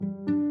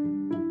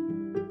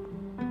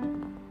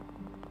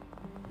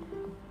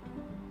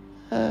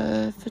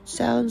if it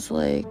sounds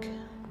like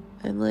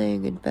I'm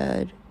laying in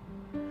bed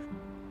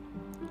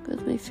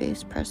with my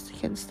face pressed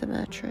against the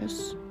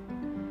mattress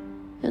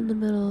in the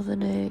middle of the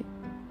night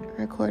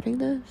recording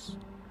this,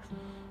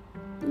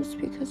 it's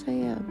because I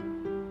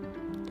am.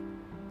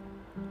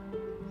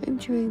 I'm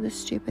doing this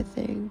stupid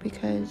thing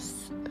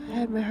because I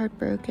had my heart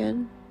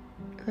broken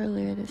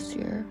earlier this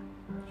year.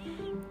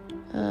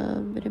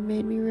 But it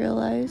made me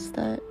realize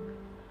that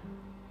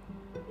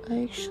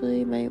I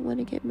actually might want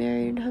to get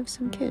married and have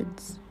some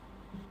kids.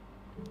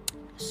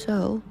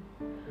 So,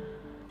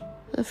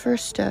 the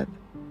first step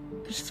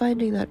is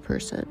finding that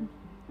person.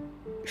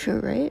 Sure,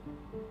 right?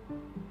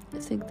 I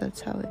think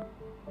that's how it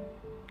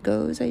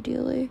goes,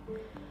 ideally.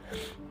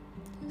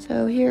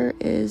 So here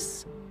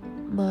is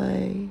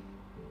my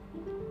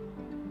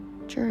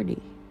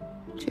journey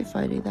to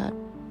finding that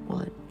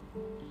one.